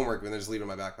would do the homework and then just leave it in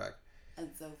my backpack.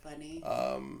 That's so funny.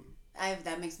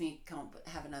 That makes me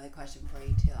have another question for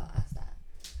you too. I'll ask that.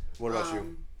 What about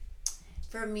you?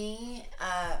 For me,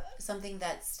 something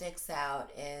that sticks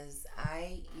out is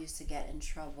I used to get in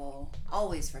trouble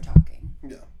always for talking.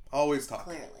 Yeah, always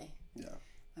talking. Clearly. Yeah.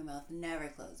 My mouth never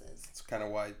closes. That's kind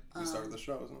of why we started the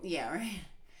show, isn't it? Yeah, right.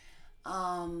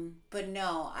 But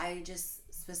no, I just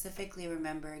specifically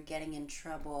remember getting in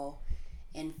trouble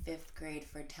in 5th grade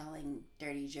for telling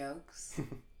dirty jokes.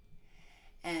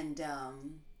 And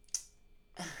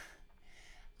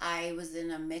I was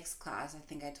in a mixed class. I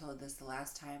think I told this the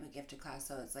last time, a gifted class.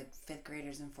 So it's like 5th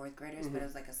graders and 4th graders, but it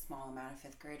was like a small amount of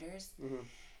 5th graders.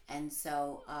 And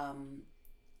so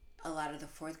a lot of the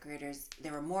 4th graders,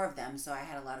 there were more of them, so I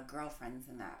had a lot of girlfriends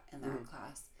in that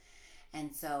class.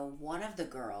 And so one of the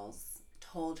girls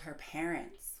told her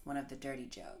parents one of the dirty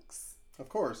jokes. Of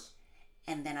course.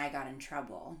 And then I got in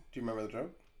trouble. Do you remember the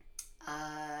joke?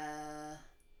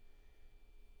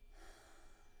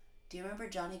 Do you remember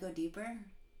Johnny Godeeper?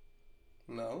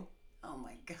 No. Oh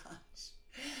my gosh.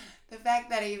 The fact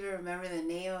that I even remember the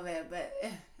name of it, but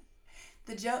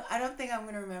the joke, I don't think I'm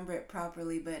going to remember it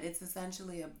properly, but it's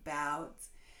essentially about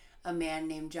a man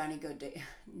named Johnny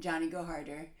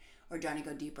Goharder or Johnny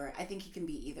Godeeper. I think he can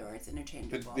be either or. It's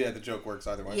interchangeable. The joke works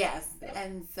either way. Yes. Yeah.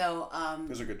 And so...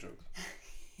 those are good jokes.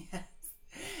 Yes.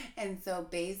 And so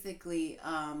basically,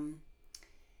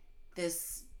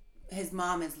 his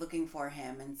mom is looking for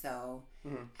him, and so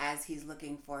as he's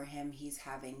looking for him, he's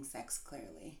having sex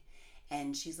clearly.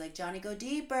 And she's like, Johnny, go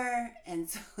deeper. And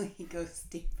so he goes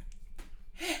deeper.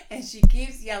 And she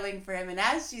keeps yelling for him, and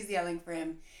as she's yelling for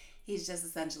him, he's just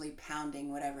essentially pounding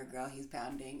whatever girl he's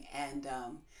pounding. And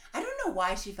I don't know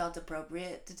why she felt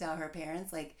appropriate to tell her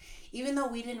parents. Like, even though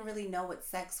we didn't really know what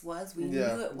sex was, we knew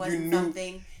it wasn't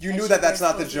something. You knew that that's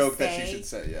not the joke that she should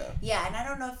say, yeah. Yeah, and I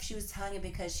don't know if she was telling it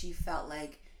because she felt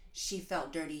like she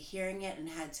felt dirty hearing it and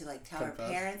had to, like, tell her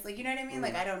parents. Like, you know what I mean?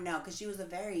 Like, I don't know, because she was a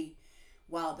very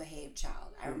well-behaved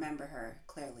child. I remember her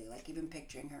clearly, like, even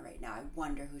picturing her right now. I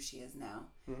wonder who she is now.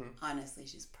 Honestly,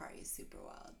 she's probably super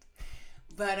wild.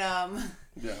 But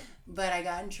but I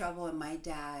got in trouble, and my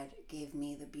dad gave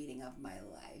me the beating of my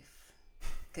life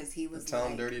because he was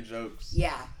telling dirty jokes.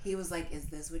 Yeah, he was like, "Is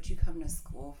this what you come to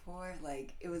school for?"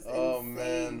 Like, it was insane.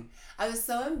 Man, I was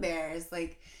so embarrassed.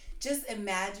 Like, just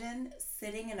imagine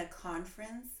sitting in a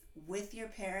conference with your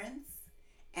parents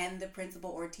and the principal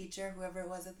or teacher, whoever it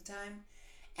was at the time,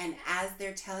 and as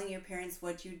they're telling your parents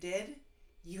what you did,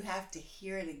 you have to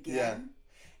hear it again.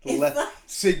 Yeah.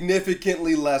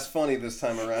 Significantly less funny this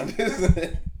time around, isn't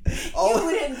it? You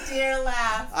wouldn't dare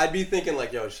laugh. I'd be thinking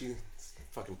like, yo, she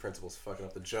fucking principal's fucking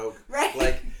up the joke. Right.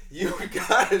 Like, you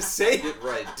gotta say it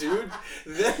right, dude.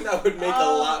 Then that would make a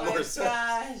lot more sense. Oh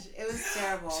my gosh, it was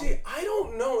terrible. See, I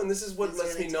don't know, and this is what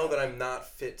lets me know that I'm not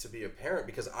fit to be a parent,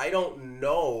 because I don't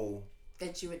know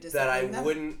that you would that I them?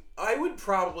 Wouldn't. I would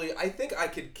probably. I think I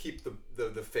could keep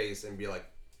the face and be like,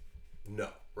 no.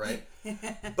 Right?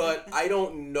 But I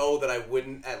don't know that I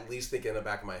wouldn't at least think in the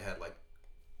back of my head, like,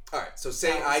 all right, so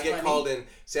say I get called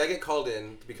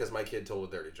in because my kid told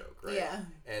a dirty joke, right? Yeah.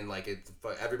 And like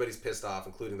everybody's pissed off,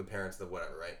 including the parents, the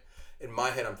whatever, right? in my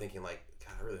head I'm thinking like,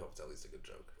 God, I really hope it's at least a good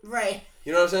joke. Right.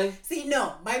 You know what I'm saying? See,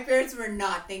 no, my parents were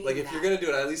not thinking like if you're gonna do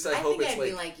it, at least I hope it's like. I think I'd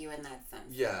be like you in that sense.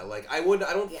 Yeah, like I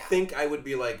don't think I would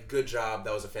be like, good job,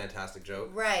 that was a fantastic joke.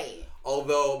 Right.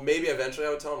 Although maybe eventually I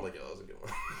would tell him like, yo, that was a good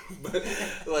one. But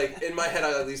like in my head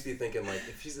I'd at least be thinking like,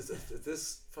 if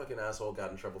this fucking asshole got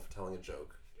in trouble for telling a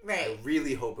joke. Right. I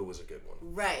really hope it was a good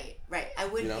one. Right. I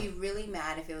would be really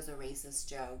mad if it was a racist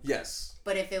joke. Yes.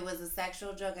 But if it was a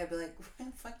sexual joke, I'd be like, where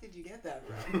the fuck did you get that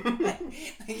from?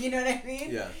 You know what I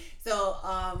mean? Yeah. So,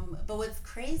 but what's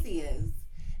crazy is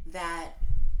that...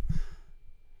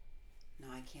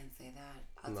 No, I can't say that.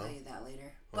 I'll tell you that later.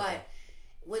 Okay. But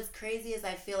what's crazy is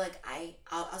I feel like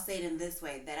I'll say it in this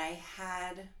way, that I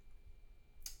had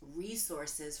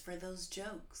resources for those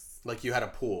jokes. Like you had a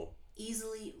pool.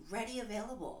 Easily ready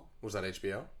available. Was that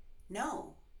HBO?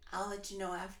 No, I'll let you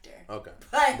know after. Okay.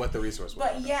 But what the resource was.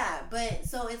 But yeah,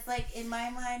 so it's like in my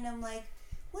mind I'm like,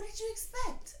 what did you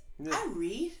expect? Yeah. I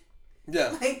read.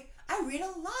 Yeah. Like I read a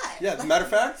lot. Yeah, like, matter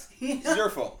of fact, it's your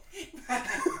fault. Right.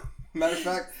 Matter of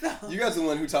fact, you guys are the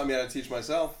one who taught me how to teach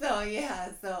myself. So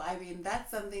yeah, I mean that's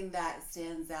something that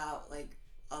stands out like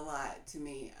a lot to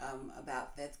me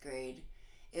about 5th grade.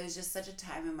 It was just such a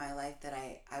time in my life that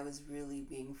I was really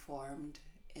being formed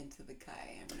into the guy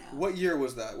I am now. What year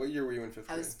was that? What year were you in 5th grade?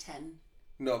 I was 10.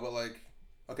 No, but like,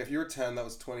 okay, if you were 10, that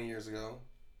was 20 years ago,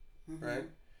 right?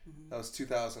 Mm-hmm. That was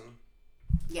 2000.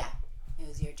 Yeah, it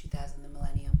was year 2000, the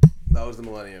millennium. That was the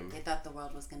millennium. They thought the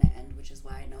world was going to end, which is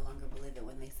why I no longer believe it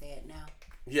when they say it now.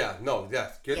 Yeah, no,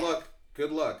 yeah. Good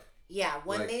luck. Yeah,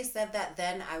 when they said that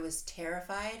then, I was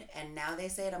terrified, and now they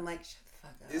say it, I'm like, shut the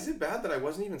fuck up. Is it bad that I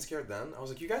wasn't even scared then? I was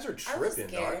like, you guys are tripping, I was scared.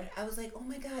 Dog. I was like, oh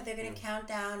my God, they're going to count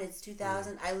down. It's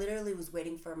 2000. I literally was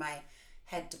waiting for my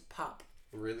head to pop.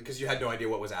 Really? Because you had no idea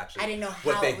what was actually... I didn't know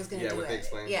how it was going to do it. Yeah, what they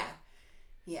explained.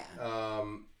 Yeah.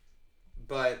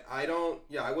 But I don't...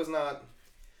 Yeah, I was not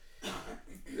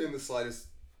in the slightest...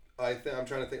 I'm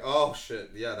trying to think... Oh,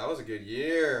 shit. Yeah, that was a good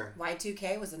year.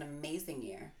 Y2K was an amazing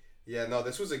year. Yeah, no,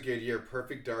 this was a good year.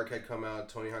 Perfect Dark had come out.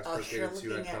 Tony Hawk's Pro Skater 2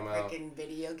 had come out. Freaking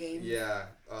video games. Yeah.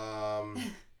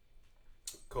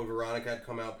 Code Veronica had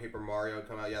come out. Paper Mario had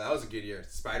come out. Yeah, that was a good year.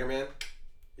 Spider-Man.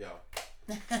 Yo.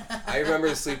 I remember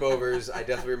the sleepovers. I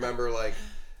definitely remember like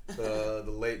the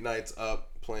late nights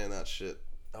up playing that shit.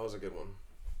 That was a good one.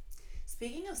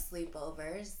 Speaking of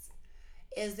sleepovers,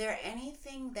 is there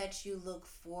anything that you look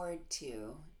forward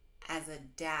to as a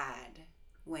dad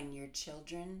when your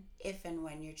children, if and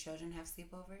when your children have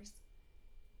sleepovers?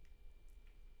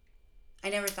 I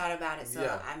never thought about it, so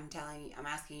I'm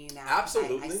asking you now.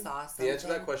 Absolutely. I saw something. The answer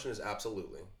to that question is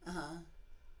absolutely. Uh-huh.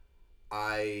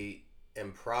 I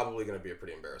am probably going to be a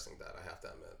pretty embarrassing dad, I have to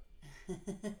admit.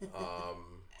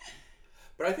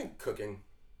 But I think cooking.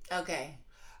 Okay.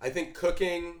 I think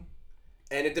cooking,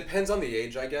 and it depends on the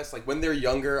age, I guess. Like when they're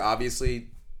younger, obviously,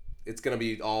 it's going to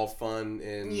be all fun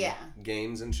and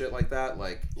games and shit like that.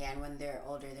 Like and when they're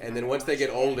older, and then once they get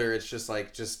older, it's just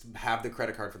like, just have the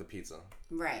credit card for the pizza.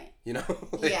 Right. You know?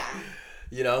 Like, yeah.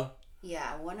 You know?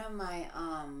 Yeah. One of my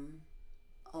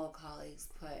old colleagues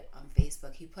put on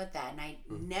Facebook, he put that, and I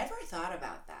never thought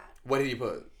about that. What did he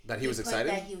put? That he was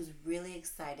excited? That he was really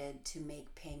excited to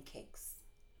make pancakes.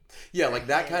 Yeah, like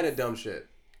that kind of dumb shit.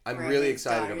 I'm really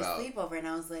excited about sleepover, and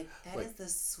I was like, that is the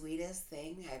sweetest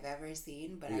thing I've ever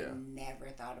seen, but I never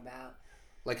thought about.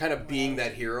 Like kind of being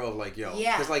that hero of like, yo,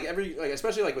 because like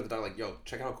especially like with the dog, like, yo,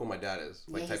 check out how cool my dad is,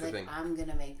 like type of thing. I'm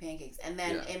gonna make pancakes, and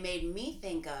then it made me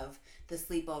think of the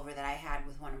sleepover that I had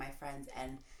with one of my friends,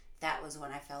 and that was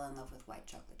when I fell in love with white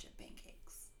chocolate chip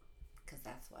pancakes, because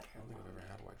that's what her. I don't think I've ever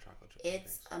had white chocolate chip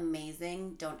pancakes. It's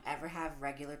amazing. Don't ever have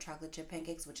regular chocolate chip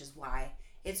pancakes, which is why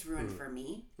it's ruined for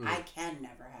me. I can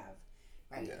never have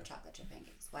regular chocolate chip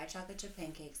pancakes. White chocolate chip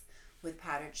pancakes with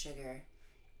powdered sugar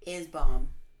is bomb.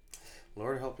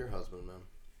 Lord help your husband, man.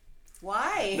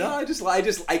 Why? No,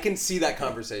 I can see that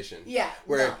conversation. Yeah.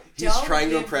 Where he's trying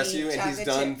to impress you, and he's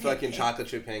done fucking chocolate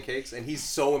chip pancakes, and he's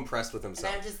so impressed with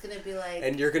himself. And I'm just gonna be like,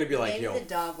 and you're gonna be like, maybe yo, the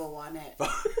dog will want it.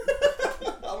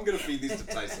 I'm gonna feed these to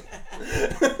Tyson.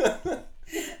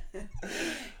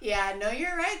 Yeah, no,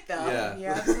 you're right though. Yeah.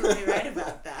 You're absolutely right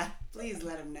about that. Please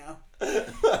let him know.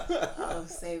 Oh,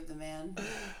 save the man.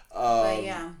 But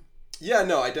yeah. Yeah,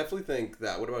 no, I definitely think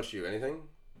that. What about you? Anything?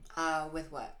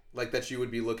 With what? Like that you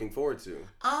would be looking forward to.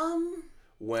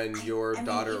 When your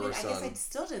daughter or son. I guess I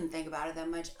still didn't think about it that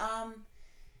much.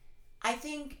 I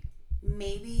think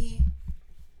maybe.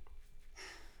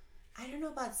 I don't know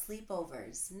about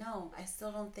sleepovers. No, I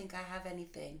still don't think I have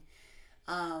anything.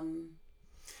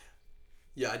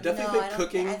 Yeah, I definitely think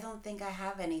cooking. I don't think I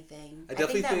have anything. I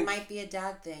think that might be a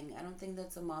dad thing. I don't think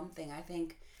that's a mom thing. I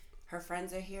think her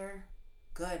friends are here.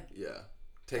 good. Yeah.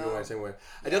 Take away.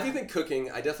 I definitely think cooking.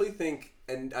 I definitely think,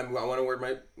 and I want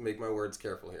to make my words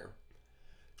careful here.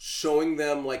 Showing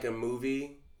them like a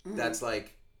movie that's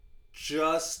like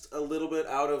just a little bit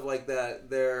out of like that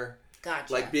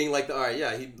Gotcha. Like being like all right,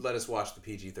 yeah, he let us watch the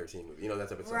PG-13 movie, that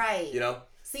type of stuff. Right.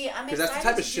 See, I'm excited because that's the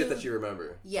type of shit that you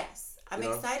remember. Yes, I'm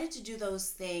excited to do those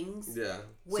things. Yeah.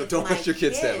 With so don't push your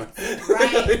kids down.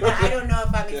 Right. But I don't know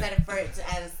if I'm excited for it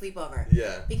as a sleepover.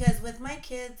 Yeah. Because with my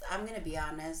kids, I'm gonna be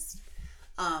honest.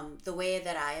 The way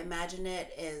that I imagine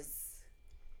it is,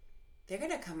 they're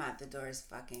gonna come out the doors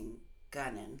fucking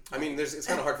gunning. I mean, it's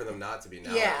kind of hard for them not to be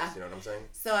now. Yeah. You know what I'm saying?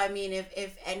 So I mean, if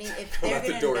come they're out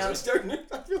gonna the doors, know,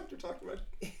 I feel like you're talking about.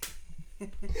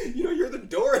 You're the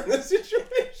door in this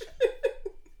situation.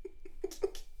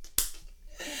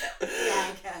 Yeah,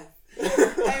 I guess.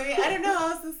 I mean, I don't know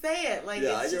how else to say it. Like,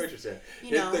 yeah, I get what you're saying.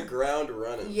 Hit the ground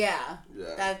running. Yeah.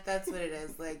 That's what it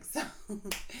is. Like, so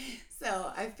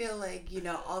I feel like,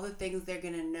 all the things they're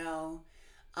gonna know,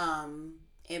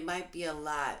 it might be a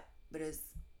lot, but it's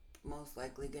most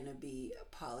likely gonna be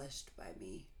polished by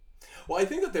me. Well, I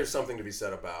think that there's something to be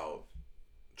said about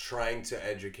trying to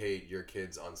educate your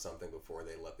kids on something before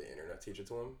they let the internet teach it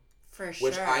to them. For sure.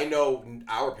 Which I know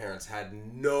our parents had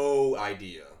no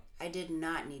idea. I did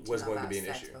not need to know about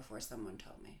sex before someone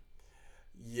told me.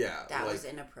 Yeah. That was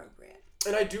inappropriate.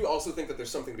 And I do also think that there's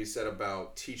something to be said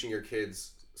about teaching your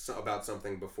kids about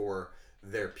something before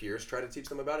their peers try to teach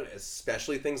them about it,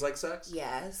 especially things like sex.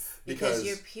 Yes. Because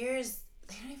your peers,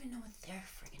 they don't even know what they're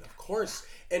freaking talking Of course.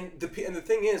 And the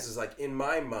thing is like, in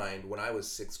my mind, when I was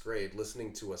 6th grade,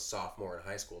 listening to a sophomore in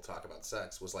high school talk about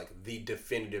sex was like the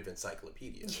definitive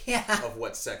encyclopedia of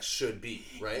what sex should be,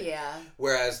 right? Yeah.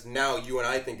 Whereas now you and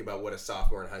I think about what a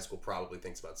sophomore in high school probably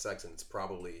thinks about sex, and it's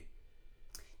probably...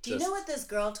 Do you know what this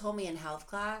girl told me in health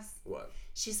class? What?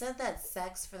 She said that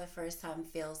sex for the first time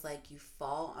feels like you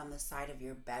fall on the side of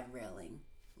your bed railing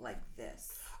like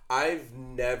this. I've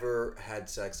never had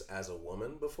sex as a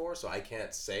woman before, so I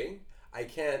can't say. I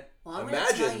can't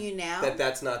imagine tell you now,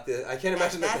 that's not the... I can't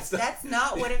imagine that's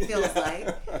not what it feels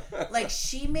like. Like,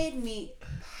 she made me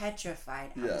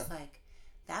petrified. I was like,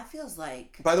 that feels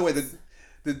like... By the way, the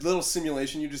little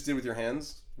simulation you just did with your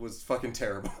hands was fucking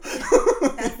terrible.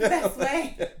 That's the best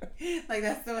way. Like,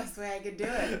 that's the best way I could do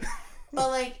it. But,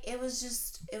 like, it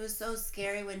was so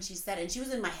scary when she said it. And she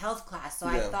was in my health class, so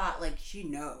I thought, like, she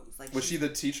knows. Like, was she the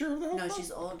teacher of the health class? class? No,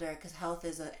 she's older, because health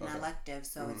is an elective,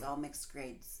 so it's all mixed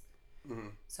grades. Mm-hmm.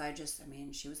 So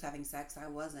she was having sex, I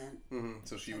wasn't. Mm-hmm.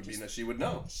 So she would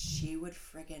know. She would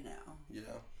friggin' know.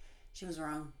 Yeah. She was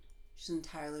wrong. She's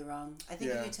entirely wrong. I think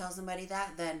if you tell somebody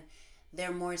that, then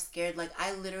they're more scared. Like,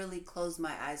 I literally closed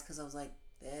my eyes because I was like,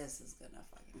 this is gonna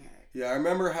fucking hurt. Yeah, I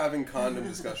remember having condom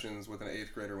discussions with an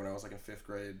 8th grader when I was like in 5th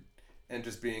grade, and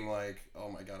just being like, oh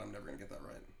my god, I'm never gonna get that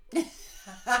right.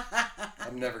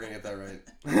 I'm never gonna get that right.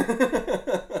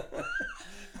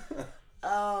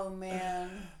 Oh man.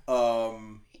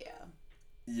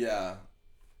 Yeah.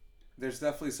 There's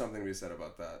definitely something to be said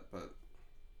about that, but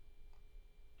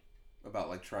about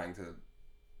like trying to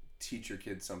teach your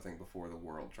kids something before the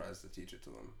world tries to teach it to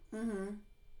them. Mm-hmm.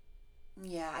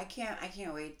 Yeah, I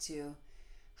can't wait to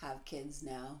have kids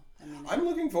now. I mean, I'm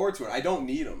looking forward to it. I don't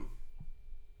need them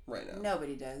right now.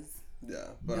 Nobody does. Yeah,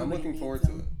 but I'm looking forward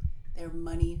to it. They're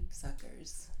money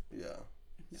suckers. Yeah.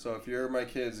 No. So if you're my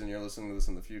kids and you're listening to this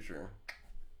in the future.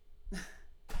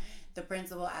 The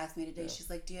principal asked me today, she's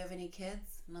like, do you have any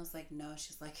kids? And I was like, no.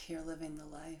 She's like, you're living the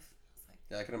life. I was like,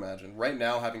 yeah, I can imagine. Right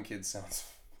now, having kids sounds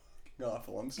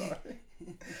awful. I'm sorry.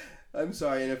 I'm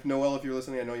sorry. And if you're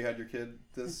listening, I know you had your kid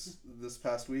this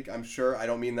past week. I'm sure. I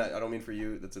don't mean that. I don't mean for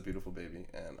you. That's a beautiful baby,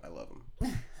 and I love him.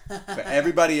 But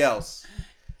everybody else...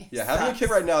 Yeah, having a kid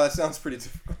right now, that sounds pretty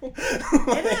difficult.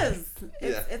 It is.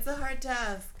 It's a hard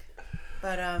task.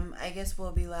 But I guess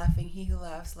we'll be laughing. He who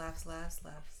laughs, laughs.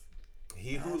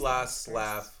 He who laughs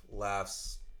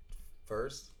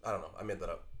first? I don't know. I made that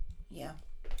up. Yeah.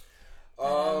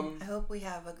 I hope we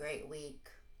have a great week.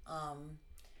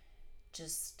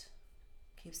 Just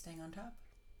keep staying on top.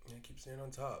 Yeah, keep staying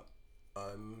on top.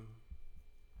 I'm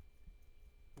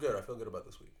good. I feel good about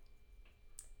this week.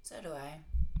 So do I.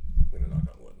 I'm going to knock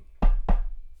on wood.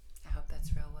 I hope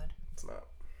that's real wood. It's not.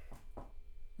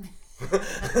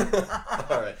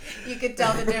 All right. You could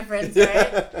tell the difference,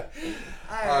 right?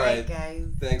 All right, guys.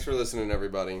 Thanks for listening,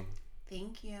 everybody.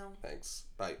 Thank you. Thanks.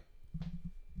 Bye.